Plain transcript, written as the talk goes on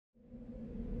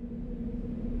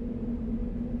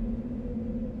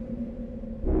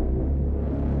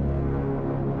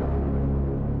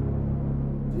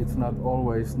not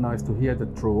always nice to hear the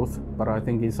truth, but I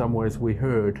think in some ways we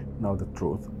heard now the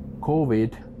truth.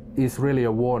 COVID is really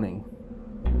a warning.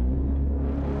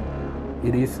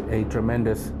 It is a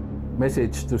tremendous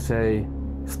message to say,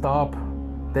 stop,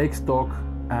 take stock,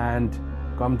 and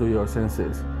come to your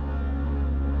senses.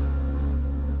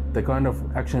 The kind of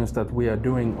actions that we are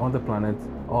doing on the planet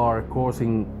are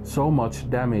causing so much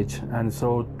damage and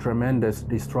so tremendous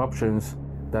disruptions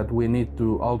that we need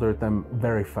to alter them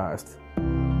very fast.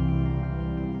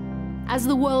 As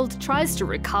the world tries to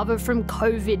recover from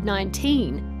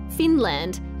COVID-19,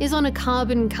 Finland is on a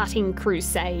carbon-cutting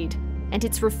crusade, and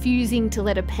it's refusing to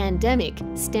let a pandemic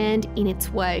stand in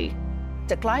its way.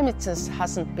 The climate change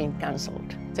hasn't been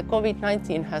cancelled. The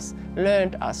COVID-19 has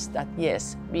learned us that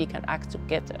yes, we can act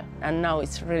together, and now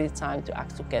it's really time to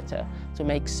act together to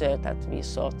make sure that we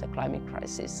solve the climate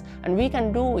crisis. And we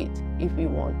can do it if we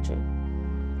want to.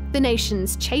 The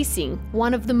nation's chasing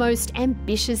one of the most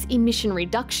ambitious emission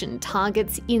reduction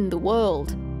targets in the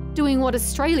world, doing what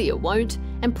Australia won't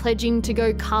and pledging to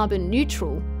go carbon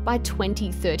neutral by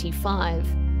 2035.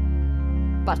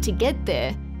 But to get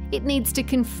there, it needs to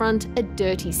confront a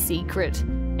dirty secret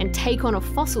and take on a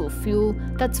fossil fuel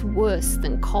that's worse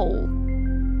than coal.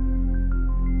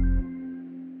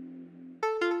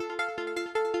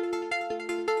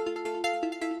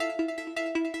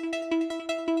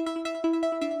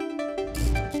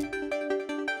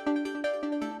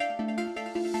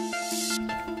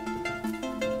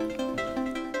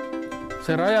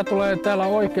 Se raja tulee täällä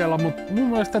oikealla, mutta mun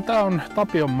mielestä tää on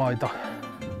Tapionmaita.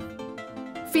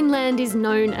 Finland is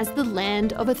known as the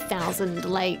land of 1,000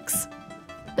 lakes.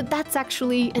 But that's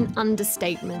actually an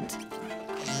understatement.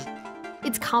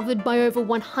 It's covered by over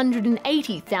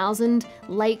 180,000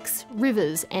 lakes,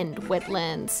 rivers and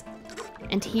wetlands.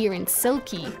 And here in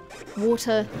Selki,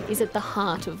 water is at the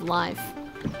heart of life.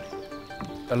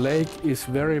 A lake is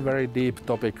very, very deep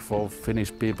topic for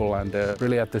Finnish people and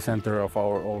really at the center of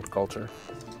our old culture.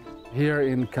 Here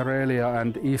in Karelia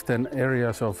and eastern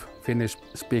areas of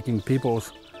Finnish-speaking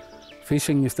peoples,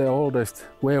 fishing is the oldest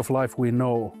way of life we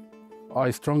know.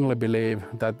 I strongly believe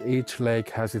that each lake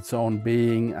has its own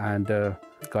being and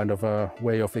kind of a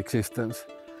way of existence.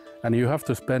 And you have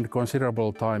to spend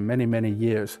considerable time, many, many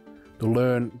years, to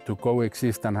learn to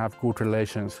coexist and have good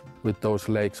relations with those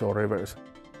lakes or rivers.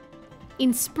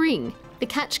 In spring, the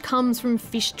catch comes from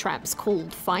fish traps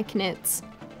called fyke nets,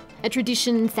 a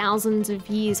tradition thousands of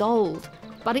years old,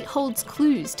 but it holds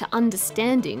clues to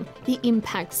understanding the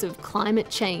impacts of climate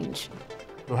change.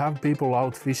 To have people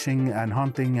out fishing and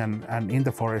hunting and in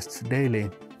the forests daily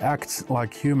acts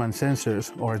like human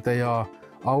sensors, or they are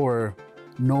our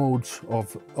nodes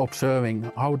of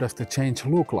observing how does the change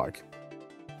look like.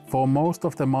 For most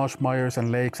of the marsh mires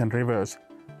and lakes and rivers,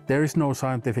 there is no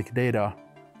scientific data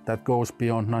that goes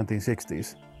beyond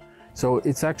 1960s. So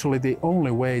it's actually the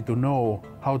only way to know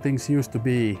how things used to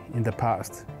be in the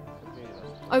past.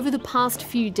 Over the past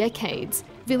few decades,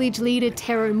 village leader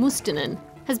Temo Mustonen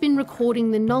has been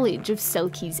recording the knowledge of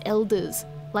Selki's elders,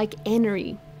 like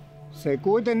Enery. Se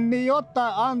kuitenkin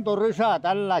jotain antoi rysää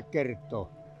tällä kertaa.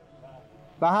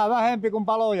 Vähän vähempi kuin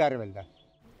Palojärveltä.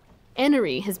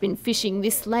 Enery has been fishing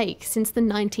this lake since the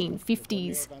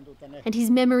 1950s, and his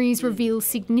memories reveal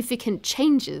significant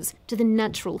changes to the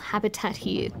natural habitat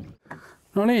here.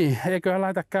 No niin, eiköhän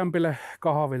laita kämpille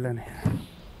kahville.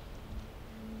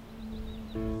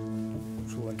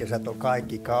 Suomen kesät on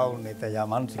kaikki kauniita ja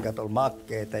mansikat on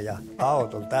makkeita ja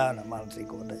ahot on täynnä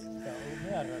mansikoita.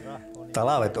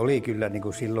 Talvet oli kyllä niin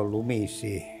kuin silloin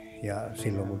lumisia ja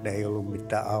silloin kun ei ollut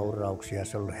mitään aurauksia,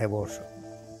 se oli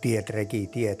hevostiet,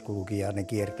 rekitiet kulki ja ne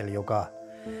kierteli joka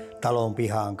talon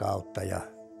pihan kautta ja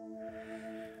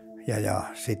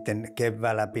sitten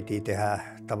keväällä piti tehdä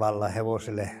tavallaan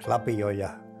hevoselle lapio ja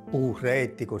uusi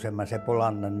reitti, kun se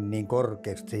polanna niin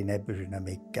korkeasti siinä ei pysynyt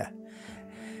mikään.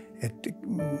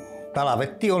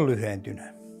 Talvetti on lyhentynyt.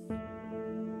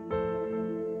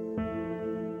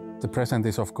 The present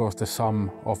is of course the sum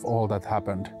of all that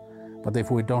happened. But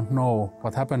if we don't know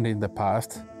what happened in the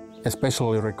past,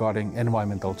 especially regarding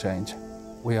environmental change,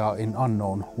 we are in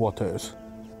unknown waters.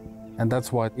 And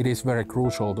that's why it is very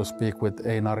crucial to speak with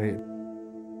Einari.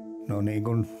 No niin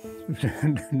kuin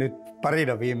nyt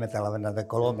parina viime talvena tai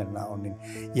kolmena on, niin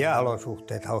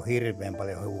jääolosuhteet on hirveän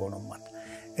paljon huonommat.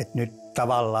 Et nyt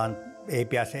tavallaan ei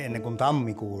pääse ennen kuin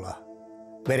tammikuulla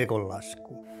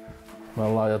verkonlaskuun. Me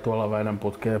ollaan jo tuolla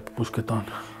Väinänputkeen pusketaan.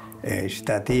 Ei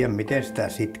sitä tiedä, miten sitä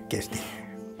sit kesti.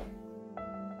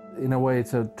 In a way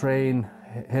it's a train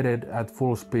headed at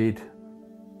full speed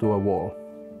to a wall.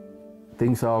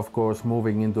 Things are of course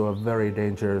moving into a very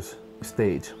dangerous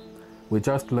stage. We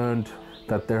just learned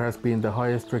that there has been the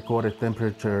highest recorded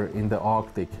temperature in the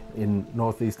Arctic in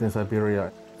northeastern Siberia.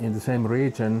 In the same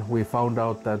region, we found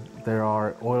out that there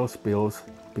are oil spills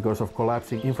because of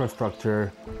collapsing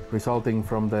infrastructure resulting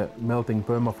from the melting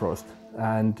permafrost.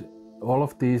 And all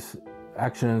of these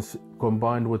actions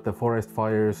combined with the forest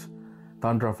fires,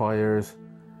 tundra fires,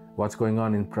 what's going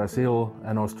on in Brazil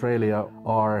and Australia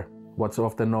are what's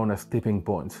often known as tipping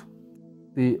points.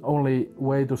 The only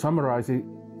way to summarize it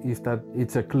is that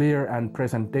it's a clear and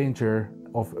present danger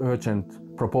of urgent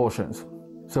proportions.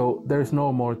 So there's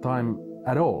no more time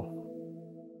at all.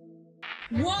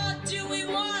 What do we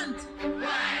want?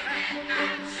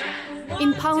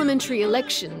 In parliamentary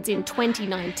elections in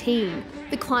 2019,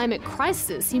 the climate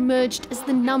crisis emerged as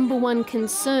the #1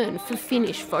 concern for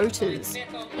Finnish voters.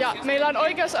 Ja meillä on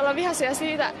oikeus olla vihaisia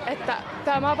siitä, että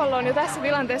tämä maapallo on jo tässä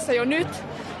tilanteessa jo nyt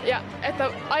ja että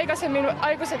aikaisemmin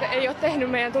aikuiset ei ole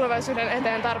tehnyt meidän tulevaisuuden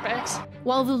eteen tarpeeksi.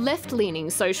 While the left-leaning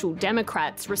Social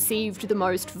Democrats received the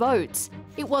most votes,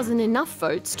 it wasn't enough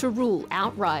votes to rule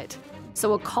outright.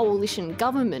 So a coalition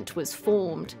government was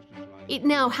formed. It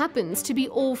now happens to be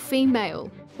all female,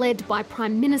 led by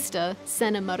Prime Minister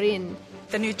Sanna Marin.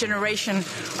 The new generation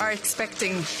are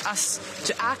expecting us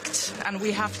to act, and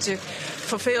we have to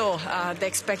fulfill the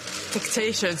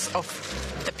expectations of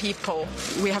the people.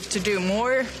 We have to do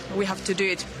more, we have to do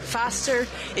it faster.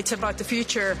 It's about the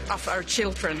future of our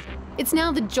children. It's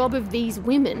now the job of these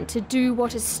women to do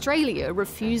what Australia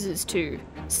refuses to: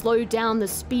 slow down the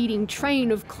speeding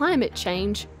train of climate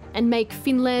change and make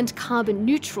Finland carbon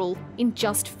neutral in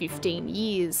just 15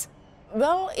 years.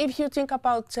 Well, if you think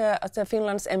about the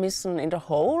Finland's emission in the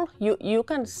whole, you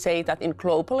can say that in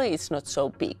globally it's not so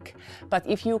big. But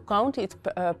if you count it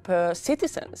per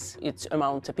citizens, it's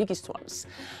among the biggest ones.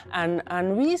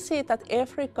 And we see that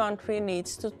every country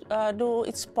needs to do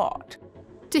its part.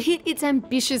 To hit its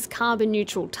ambitious carbon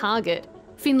neutral target,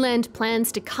 Finland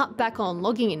plans to cut back on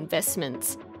logging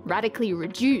investments, radically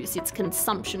reduce its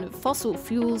consumption of fossil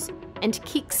fuels, and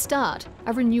kickstart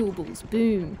a renewables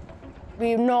boom.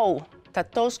 We know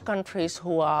that those countries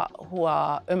who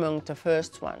are among the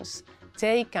first ones,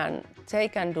 they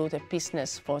can do the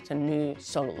business for the new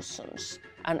solutions.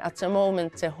 And at the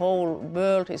moment, the whole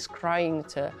world is crying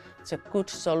the good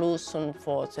solution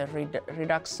for the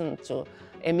reduction to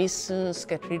emissions,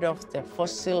 get rid of the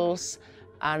fossils.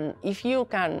 And if you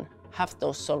can have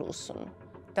those solutions,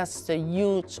 that's the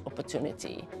huge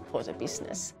opportunity for the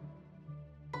business.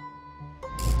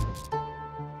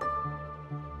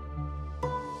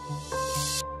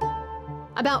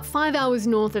 About 5 hours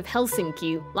north of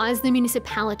Helsinki lies the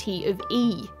municipality of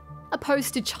E, a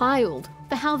poster child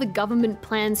for how the government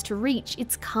plans to reach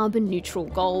its carbon neutral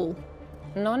goal.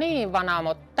 No niin,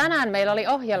 vanamot. Tänään meillä oli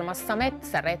ohjelmassa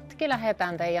metsäretki.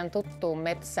 Lähdetään teidän tuttuun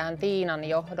metsään Tiinan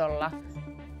johdolla.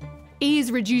 E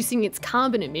is reducing its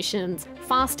carbon emissions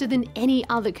faster than any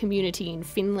other community in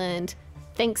Finland,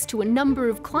 thanks to a number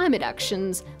of climate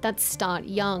actions that start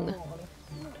young.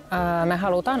 Me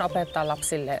halutaan opettaa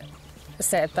lapsille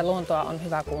se, että luontoa on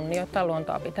hyvä kunnioittaa,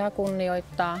 luontoa pitää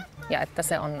kunnioittaa ja että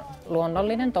se on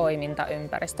luonnollinen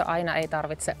toimintaympäristö. Aina ei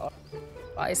tarvitse olla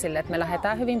laisille. Että me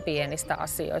lähdetään hyvin pienistä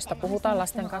asioista. Puhutaan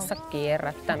lasten kanssa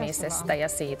kierrättämisestä ja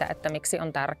siitä, että miksi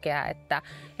on tärkeää,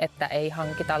 että ei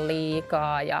hankita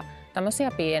liikaa ja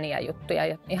tämmöisiä pieniä juttuja.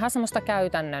 Ja ihan semmoista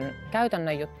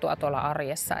käytännön juttua tuolla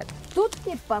arjessa.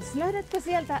 Tutkipas, löydätkö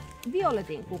sieltä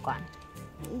violetin kukan?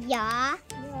 Jaa.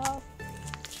 Joo.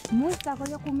 Muistaako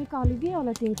joku, mikä oli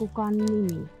violetin kukan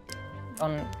nimi?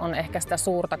 On ehkä sitä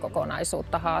suurta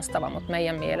kokonaisuutta haastava, mutta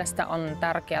meidän mielestä on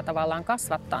tärkeää tavallaan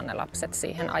kasvattaa ne lapset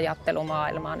siihen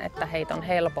ajattelumaailmaan, että heitä on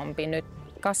helpompi nyt.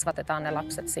 Kasvatetaan ne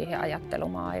lapset siihen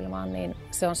ajattelumaailmaan, niin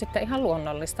se on sitten ihan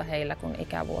luonnollista heillä, kun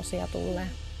ikävuosia tulee.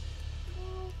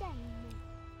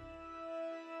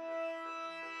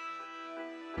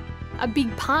 A big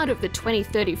part of the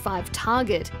 2035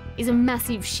 target is a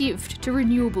massive shift to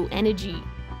renewable energy.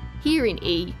 Here in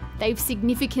E, they've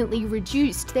significantly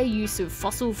reduced their use of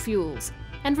fossil fuels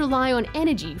and rely on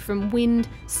energy from wind,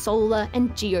 solar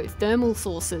and geothermal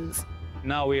sources.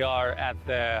 Now we are at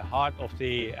the heart of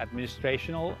the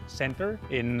administrational center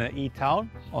in E-town.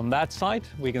 On that side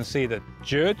we can see the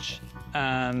church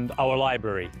and our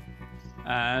library.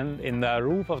 And in the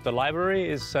roof of the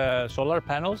library is solar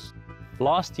panels.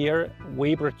 Last year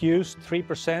we produced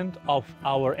 3% of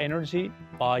our energy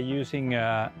by using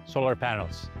solar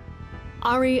panels.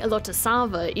 Ari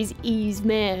Alotasava is E's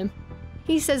mayor.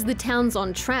 He says the town's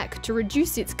on track to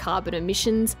reduce its carbon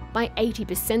emissions by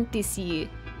 80% this year,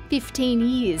 15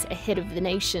 years ahead of the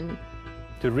nation.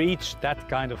 To reach that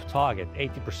kind of target,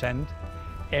 80%,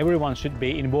 everyone should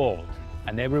be involved.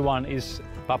 And everyone is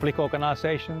public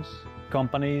organizations,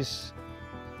 companies,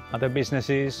 other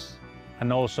businesses,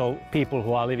 and also people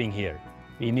who are living here.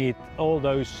 We need all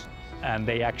those and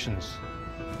their actions.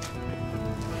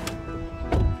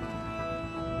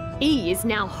 E is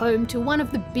now home to one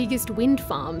of the biggest wind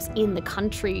farms in the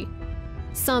country.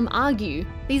 Some argue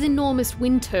these enormous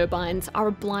wind turbines are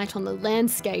a blight on the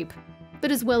landscape,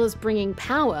 but as well as bringing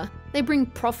power, they bring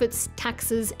profits,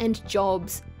 taxes and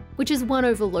jobs, which has won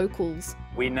over locals.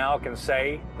 We now can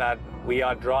say that we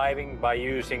are driving by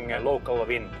using local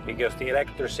wind because the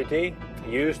electricity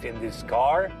used in this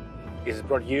car is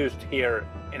produced here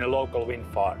in a local wind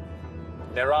farm.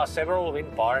 There are several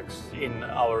wind parks in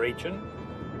our region.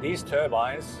 These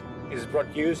turbines is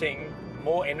producing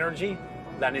more energy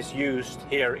than is used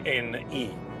here in E.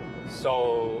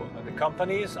 So the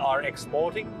companies are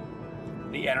exporting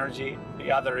the energy to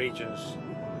the other regions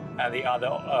and the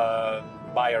other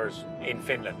buyers in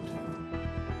Finland.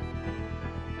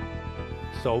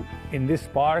 So in this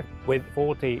park with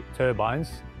 40 turbines,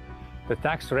 the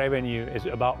tax revenue is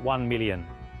about 1 million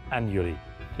annually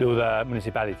to the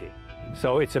municipality.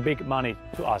 So it's a big money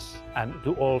to us and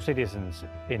to all citizens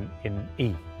in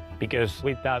E, because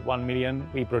with that 1 million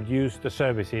we produce the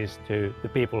services to the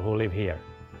people who live here.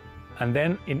 And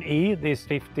then in E, these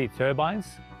 50 turbines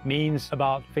means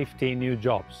about 50 new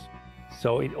jobs.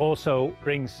 So it also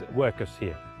brings workers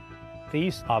here.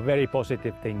 These are very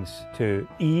positive things to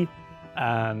E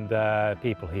and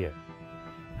people here.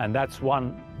 And that's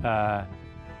one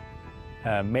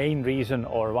main reason,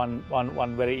 or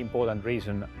one very important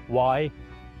reason why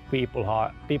people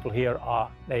here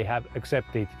they have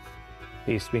accepted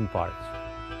these wind parks.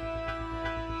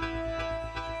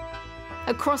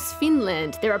 Across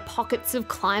Finland, there are pockets of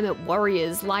climate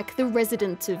warriors like the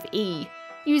residents of E,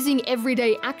 using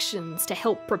everyday actions to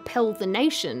help propel the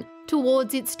nation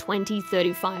towards its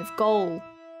 2035 goal.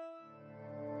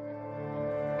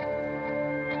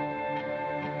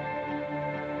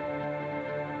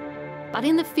 But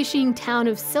in the fishing town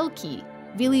of Selki,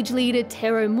 village leader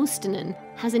Temo Mustonen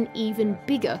has an even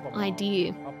bigger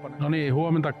idea. No niin,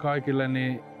 huomenta kaikille.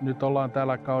 Niin nyt ollaan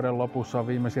täällä kauden lopussa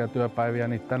viimeisiä työpäiviä,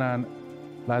 niin tänään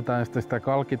lähdetään sitä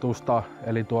kalkitusta,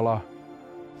 eli tuolla.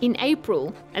 In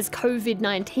April, as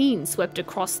COVID-19 swept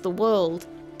across the world,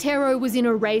 Temo was in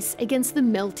a race against the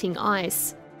melting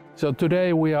ice. So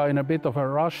today we are in a bit of a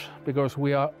rush because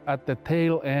we are at the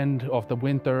tail end of the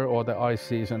winter or the ice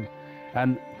season.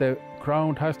 And the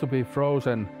ground has to be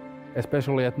frozen,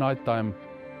 especially at night time,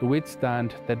 to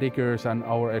withstand the diggers and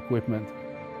our equipment.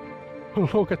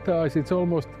 Look at the ice, it's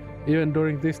almost, even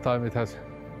during this time, it has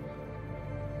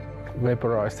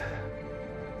vaporized.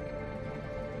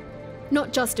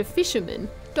 Not just a fisherman,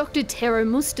 Dr. Temo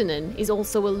Mustonen is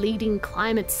also a leading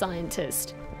climate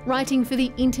scientist, writing for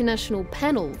the International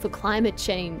Panel for Climate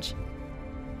Change.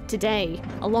 Today,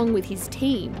 along with his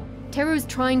team, Temo is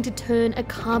trying to turn a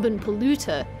carbon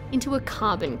polluter into a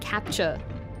carbon capture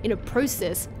in a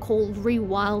process called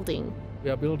rewilding. We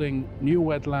are building new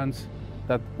wetlands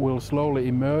that will slowly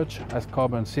emerge as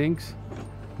carbon sinks,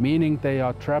 meaning they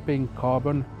are trapping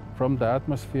carbon from the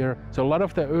atmosphere. So a lot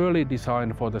of the early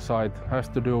design for the site has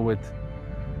to do with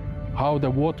how the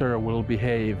water will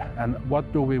behave and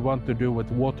what do we want to do with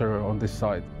water on this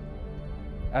site.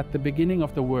 At the beginning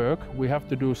of the work, we have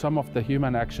to do some of the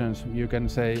human actions, you can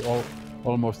say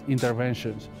almost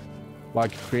interventions,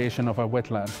 like creation of a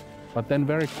wetland. But then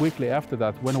very quickly after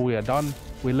that, when we are done,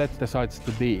 we let the sites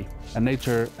to be. And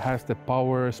nature has the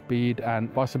power, speed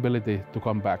and possibility to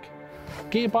come back.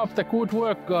 Keep up the good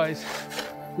work, guys.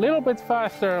 Little bit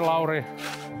faster, Lauri.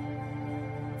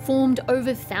 Formed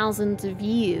over thousands of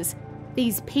years,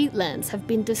 these peatlands have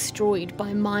been destroyed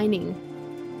by mining.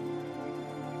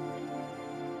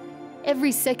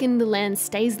 Every second the land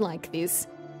stays like this,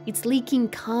 it's leaking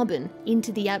carbon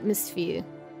into the atmosphere.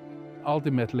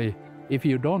 Ultimately, if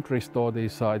you don't restore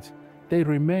these sites, they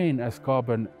remain as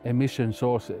carbon emission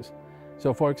sources.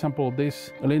 So for example,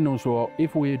 this linnunsuo,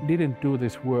 if we didn't do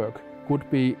this work, could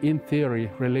be in theory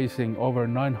releasing over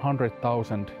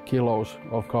 900,000 kilos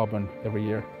of carbon every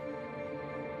year.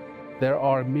 There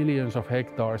are millions of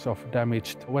hectares of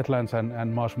damaged wetlands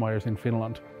and marsh mires in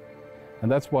Finland.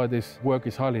 And that's why this work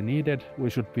is highly needed. We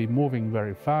should be moving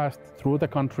very fast through the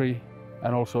country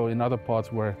and also in other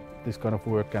parts where this kind of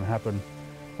work can happen.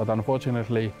 But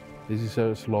unfortunately, this is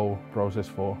a slow process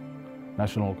for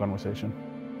national conversation.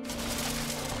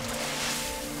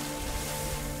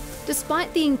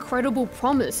 Despite the incredible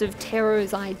promise of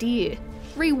Temo's idea,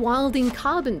 rewilding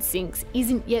carbon sinks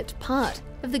isn't yet part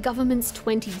of the government's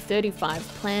 2035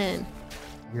 plan.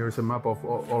 Here's a map of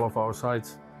all of our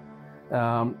sites.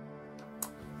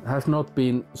 Has not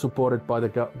been supported by the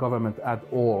government at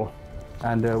all.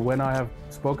 And when I have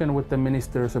spoken with the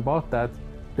ministers about that,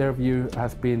 their view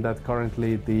has been that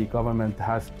currently the government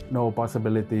has no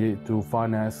possibility to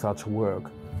finance such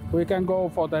work. We can go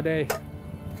for the day.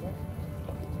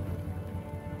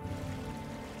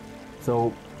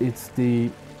 So it's the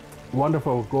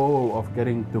wonderful goal of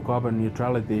getting to carbon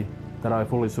neutrality that I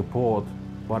fully support,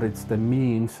 but it's the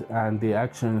means and the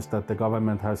actions that the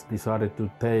government has decided to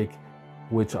take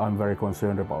which I'm very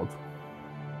concerned about.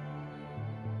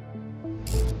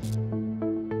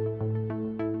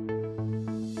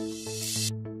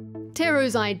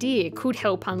 Tero's idea could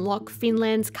help unlock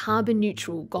Finland's carbon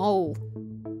neutral goal.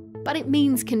 But it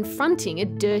means confronting a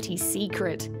dirty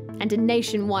secret and a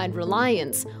nationwide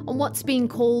reliance on what's being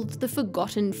called the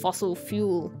forgotten fossil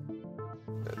fuel.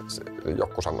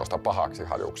 Joku sanoo sitä pahaksi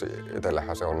hajuksi.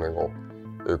 Itsellähän se on niinku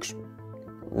yksi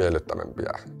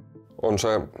miellyttävämpiä. On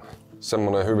se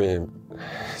semmoinen hyvin,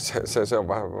 se on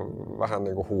vähän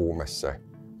niinku huume se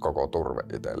koko turve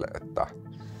itselle, että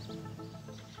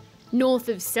North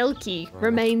of Selkie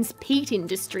remains peat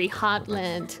industry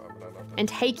heartland, and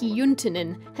Heikki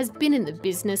Juntonen has been in the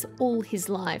business all his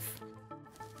life.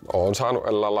 Olen saanut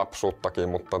elää lapsuuttakin,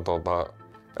 mutta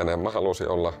enemmän halusin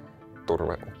olla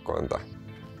turveukkointa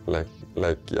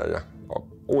leikkiä ja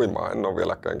uimaa en ole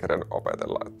vieläkään kerennyt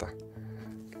opetella. Että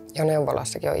Jo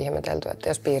neuvolassakin on ihmetelty, että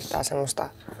jos piirtää semmoista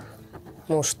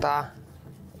mustaa,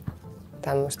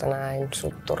 tämmöistä näin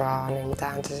sutturaa, niin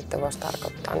mitähän se sitten voisi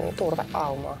tarkoittaa, niin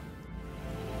turveaumaa.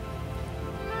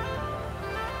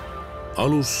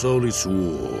 Alussa oli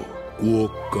Suo,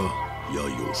 Kuokka ja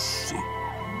Jussi.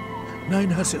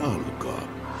 Näinhän se alkaa.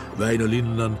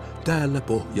 Väinölinnan täällä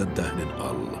pohjan tähden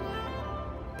alla.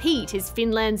 Peat is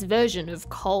Finland's version of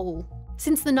coal.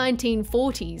 Since the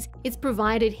 1940s, it's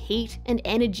provided heat and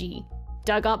energy,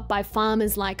 dug up by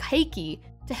farmers like Heikki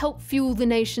to help fuel the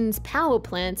nation's power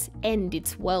plants and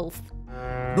its wealth.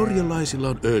 Norjalaisilla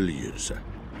on öljynsä.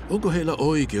 Onko heillä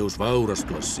oikeus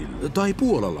vaurastua sillä? Tai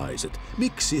puolalaiset?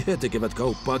 Miksi he tekevät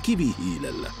kauppaa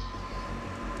kivihiilellä?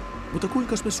 Mutta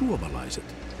kuinkas me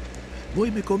suomalaiset?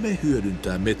 Voimmeko me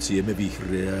hyödyntää metsiemme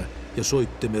vihreää ja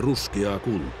soittemme ruskeaa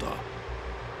kultaa?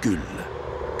 Kyllä,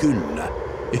 kyllä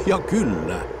ja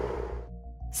kyllä.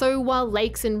 So while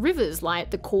lakes and rivers lie at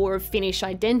the core of Finnish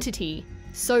identity,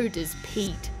 so does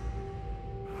peat.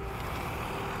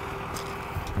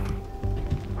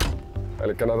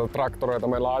 Eli näitä traktoreita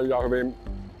meillä ajaa hyvin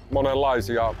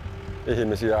monenlaisia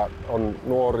ihmisiä. On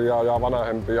nuoria ja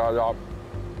vanhempia ja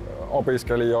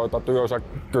opiskelijoita työssä.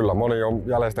 Kyllä moni on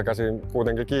jäljestä käsin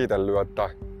kuitenkin kiitellyt, että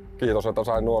kiitos, että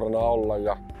sain nuorena olla.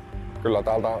 Ja kyllä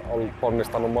täältä on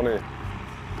ponnistanut moni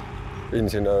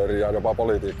insinööri ja jopa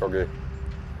poliitikkokin.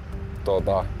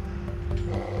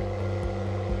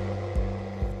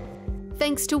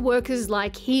 Thanks to workers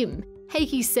like him,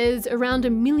 Heikki says around 1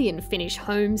 million Finnish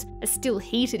homes are still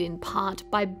heated in part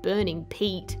by burning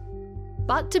peat.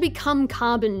 But to become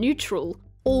carbon neutral,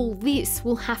 all this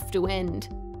will have to end.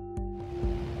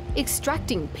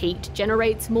 Extracting peat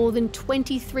generates more than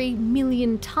 23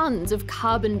 million tonnes of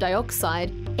carbon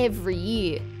dioxide every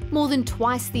year, more than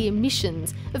twice the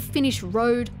emissions of Finnish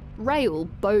road, rail,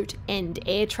 boat and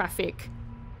air traffic.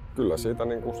 Kyllä siitä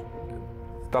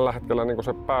tällä hetkellä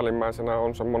se päällimmäisenä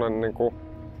on semmoinen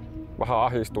vähän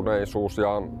ahdistuneisuus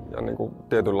ja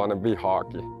tietynlainen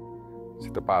vihaakin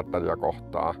sitten päättäjiä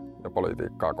kohtaan ja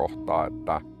politiikkaa kohtaan,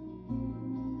 että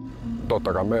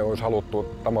totta kai me olisi haluttu,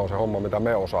 että tämä on se homma mitä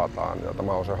me osataan ja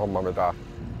tämä on se homma mitä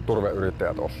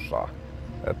turveyrittäjät osaa.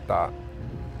 Että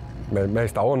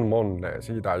meistä on monne,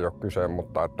 siitä ei ole kyse,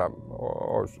 mutta että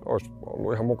olisi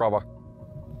ollut ihan mukava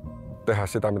tehdä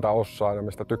sitä mitä osaa ja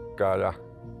mistä tykkää ja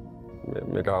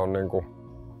mikä on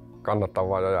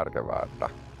kannattavaa ja järkevää. Että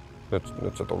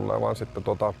nyt se tulee vaan sitten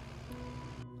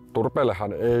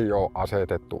turpeellehan ei ole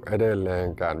asetettu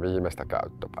edelleenkään viimeistä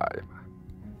käyttöpäivää.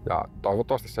 Ja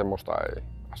toivottavasti semmoista ei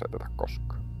aseteta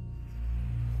koskaan.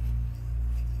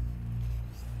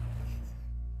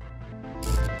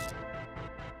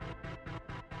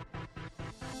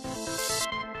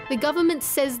 The government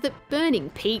says that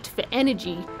burning peat for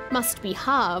energy must be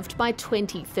halved by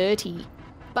 2030.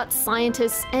 But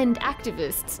scientists and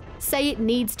activists say it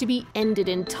needs to be ended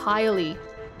entirely,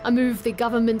 a move the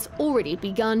government's already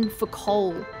begun for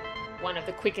coal. One of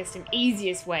the quickest and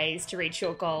easiest ways to reach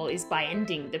your goal is by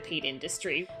ending the peat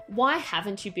industry. Why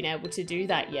haven't you been able to do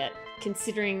that yet,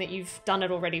 considering that you've done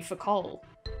it already for coal?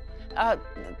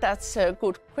 That's a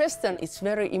good question. It's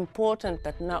very important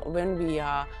that now when we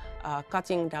are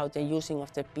cutting down the using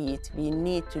of the peat, we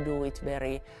need to do it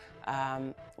very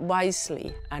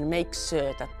wisely and make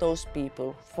sure that those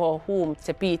people for whom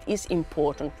the peat is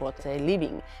important for their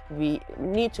living, we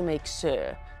need to make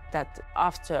sure that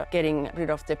after getting rid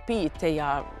of the peat, they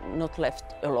are not left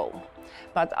alone.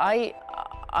 But I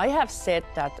have said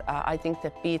that I think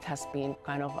the peat has been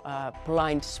kind of a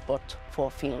blind spot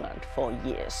for Finland for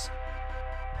years.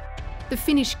 The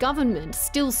Finnish government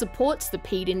still supports the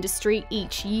peat industry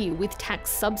each year with tax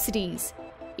subsidies.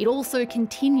 It also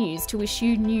continues to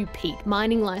issue new peat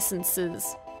mining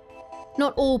licences.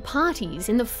 Not all parties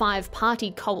in the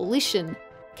five-party coalition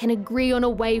can agree on a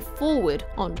way forward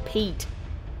on peat.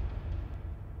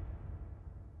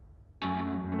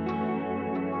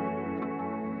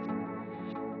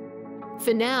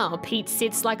 For now, peat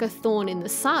sits like a thorn in the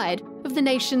side of the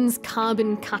nation's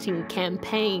carbon-cutting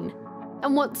campaign.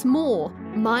 And what's more,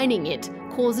 mining it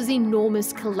causes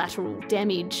enormous collateral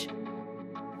damage.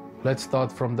 Let's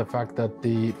start from the fact that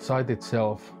the site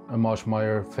itself, a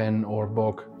marshmire, fen or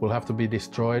bog, will have to be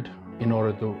destroyed in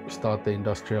order to start the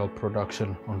industrial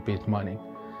production on peat mining.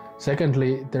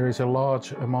 Secondly, there is a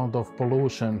large amount of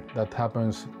pollution that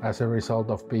happens as a result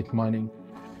of peat mining.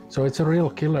 So it's a real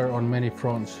killer on many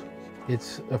fronts.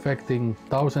 It's affecting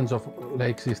thousands of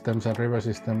lake systems and river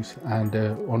systems and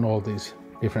on all these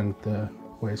different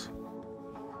ways.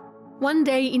 One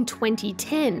day in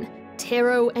 2010,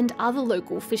 Tero and other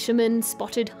local fishermen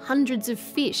spotted hundreds of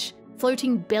fish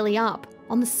floating belly up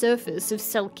on the surface of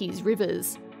Selki's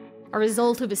rivers, a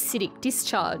result of acidic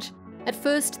discharge. At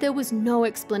first there was no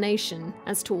explanation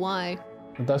as to why.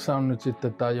 No, tässä on nyt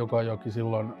sitten tämä Jokajoki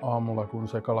silloin aamulla, kun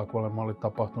se kalakuolema oli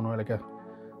tapahtunut, eli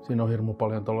siinä on hirmu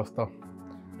paljon tuollaista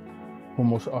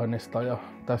humusainesta ja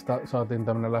tästä saatiin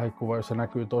tämmöinen lähikuva, jossa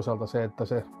näkyy toisaalta se, että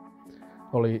se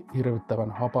oli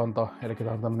hirvittävän hapanta, eli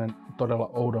tämä on tämmöinen todella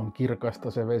oudon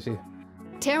kirkasta se vesi.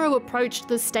 Tero approached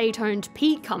the state-owned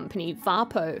peat company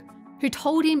Vapo, who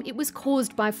told him it was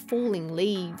caused by falling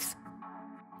leaves.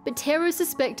 But Tero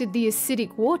suspected the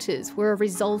acidic waters were a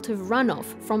result of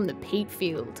runoff from the peat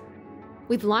field.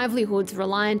 With livelihoods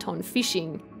reliant on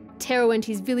fishing, Tero and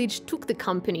his village took the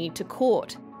company to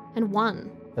court and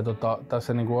won. Ja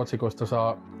tässä niin kuin otsikosta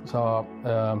saa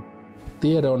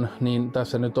tiedon, niin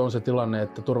tässä nyt on se tilanne,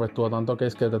 että turvetuotanto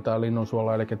keskeytetään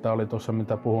linnunsuolla, eli tämä oli tuossa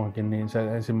mitä puhuinkin, niin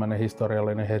se ensimmäinen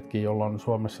historiallinen hetki, jolloin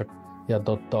Suomessa, ja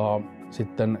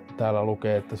sitten täällä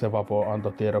lukee, että se Vapo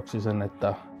antoi tiedoksi sen,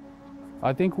 että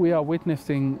I think we are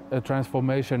witnessing a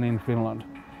transformation in Finland.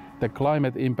 The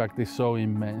climate impact is so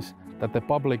immense that the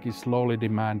public is slowly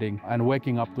demanding and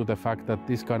waking up to the fact that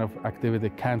this kind of activity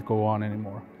can't go on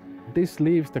anymore. This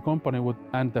leaves the company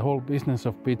and the whole business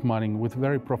of peat mining with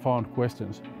very profound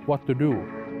questions. What to do?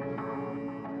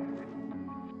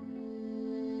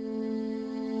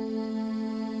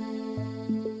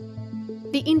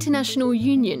 The International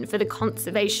Union for the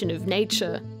Conservation of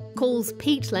Nature calls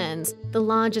peatlands the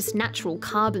largest natural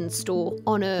carbon store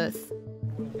on Earth.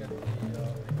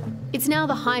 It's now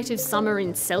the height of summer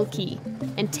in Selki,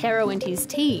 and Tero and his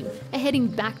team are heading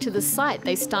back to the site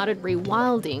they started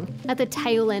rewilding at the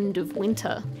tail end of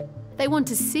winter. They want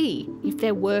to see if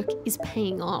their work is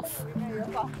paying off.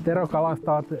 Tero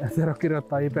kalastaa, Tero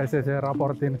kirjoittaa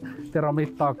IPCC-raportin, Tero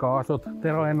mittaa kaasut,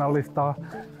 Tero ennallistaa,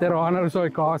 Tero analysoi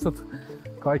kaasut,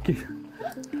 kaikki,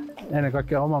 ennen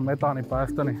kaikkea oman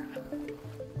metaanipäästöni.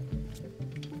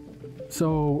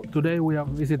 So today we are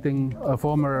visiting a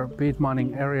former peat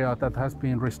mining area that has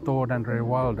been restored and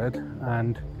rewilded,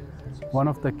 and one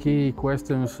of the key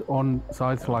questions on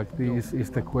sites like these is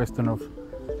the question of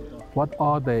what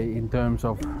are they in terms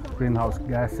of greenhouse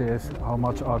gases, how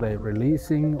much are they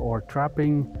releasing or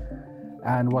trapping,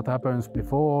 and what happens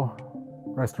before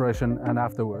restoration and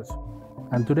afterwards.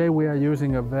 And today we are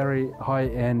using a very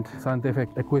high-end scientific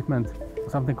equipment,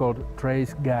 something called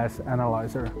trace gas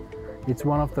analyzer. It's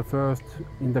one of the first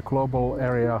in the global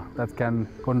area that can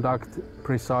conduct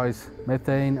precise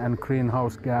methane and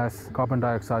greenhouse gas carbon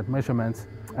dioxide measurements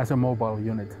as a mobile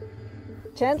unit.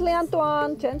 Gently,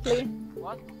 Antoine, gently.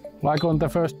 Like on the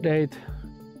first date.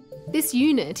 This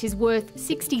unit is worth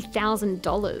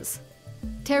 $60,000.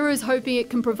 Tero's hoping it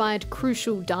can provide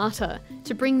crucial data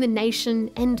to bring the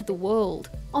nation and the world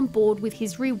on board with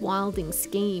his rewilding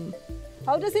scheme.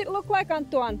 How does it look like,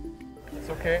 Antoine? It's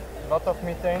okay, a lot of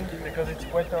methane because it's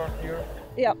wetter here.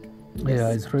 Yeah.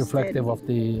 Yeah, it's reflective of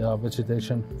the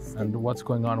vegetation and what's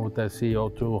going on with the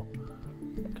CO2.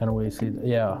 Can we see?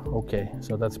 Yeah, okay,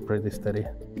 so that's pretty steady.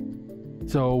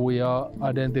 So we are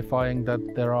identifying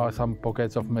that there are some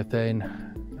pockets of methane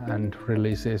and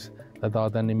releases that are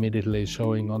then immediately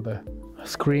showing on the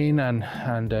screen and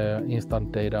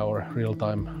instant data or real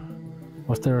time.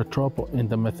 Was there a drop in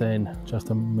the methane just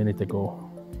a minute ago?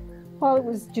 Well, it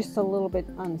was just a little bit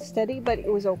unsteady, but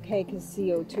it was okay because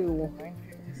CO2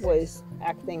 was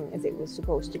acting as it was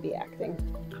supposed to be acting.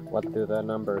 What do the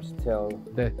numbers tell?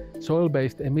 The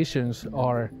soil-based emissions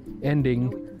are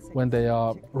ending when they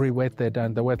are re-wetted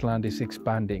and the wetland is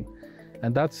expanding.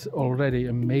 And that's already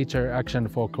a major action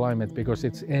for climate because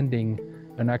it's ending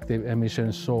an active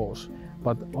emission source.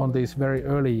 But on these very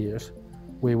early years,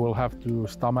 we will have to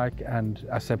stomach and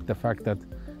accept the fact that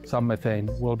some methane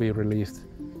will be released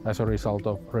as a result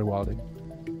of rewilding.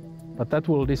 But that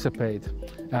will dissipate,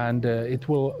 and it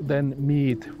will then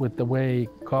meet with the way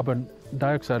carbon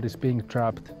dioxide is being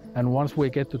trapped. And once we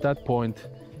get to that point,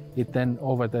 it then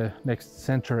over the next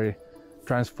century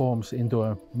transforms into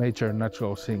a major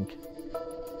natural sink.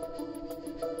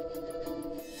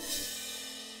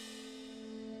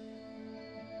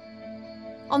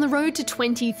 On the road to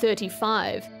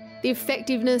 2035, the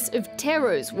effectiveness of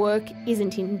Temo's work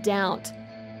isn't in doubt.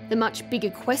 The much bigger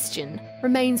question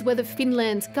remains whether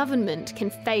Finland's government can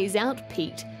phase out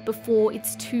peat before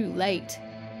it's too late.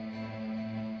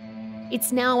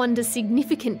 It's now under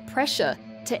significant pressure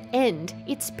to end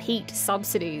its peat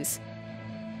subsidies.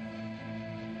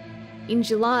 In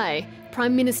July,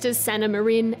 Prime Minister Sanna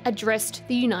Marin addressed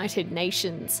the United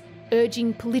Nations,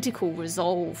 urging political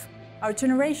resolve. Our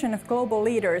generation of global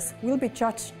leaders will be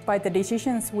judged by the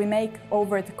decisions we make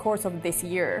over the course of this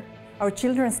year. Our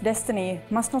children's destiny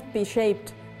must not be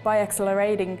shaped by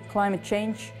accelerating climate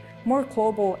change, more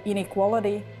global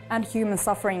inequality, and human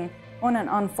suffering on an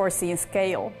unforeseen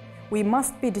scale. We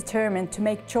must be determined to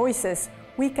make choices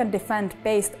we can defend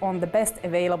based on the best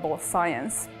available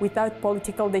science. Without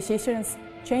political decisions,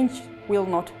 change will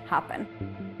not happen.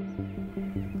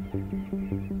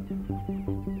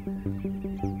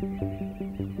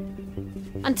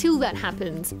 Until that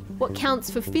happens, what counts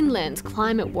for Finland's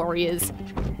climate warriors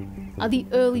are the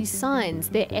early signs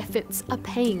their efforts are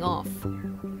paying off.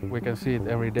 We can see it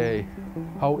every day,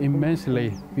 how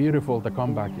immensely beautiful the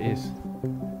comeback is.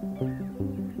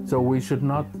 So we should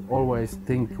not always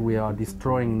think we are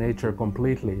destroying nature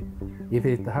completely. If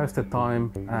it has the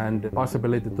time and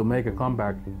possibility to make a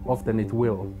comeback, often it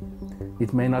will.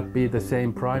 It may not be the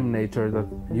same prime nature that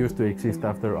used to exist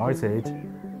after Ice Age,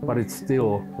 but it's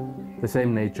still the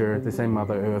same nature, the same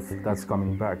Mother Earth that's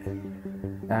coming back.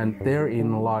 And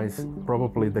therein lies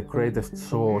probably the greatest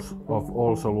source of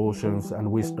all solutions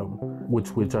and wisdom,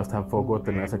 which we just have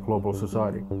forgotten as a global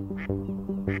society.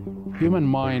 Human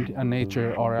mind and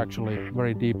nature are actually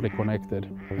very deeply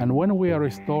connected. And when we are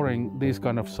restoring these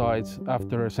kind of sites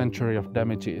after a century of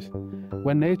damages,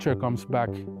 when nature comes back,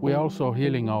 we are also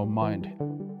healing our mind.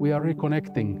 We are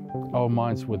reconnecting our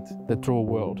minds with the true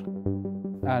world.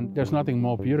 And there's nothing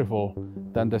more beautiful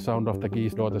than the sound of the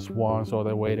geese or the swans or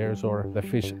the waders or the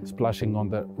fish splashing on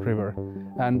the river.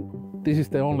 And this is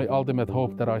the only ultimate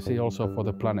hope that I see also for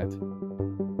the planet.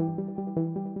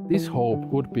 This hope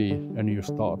could be a new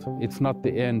start. It's not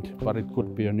the end, but it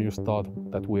could be a new start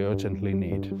that we urgently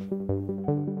need.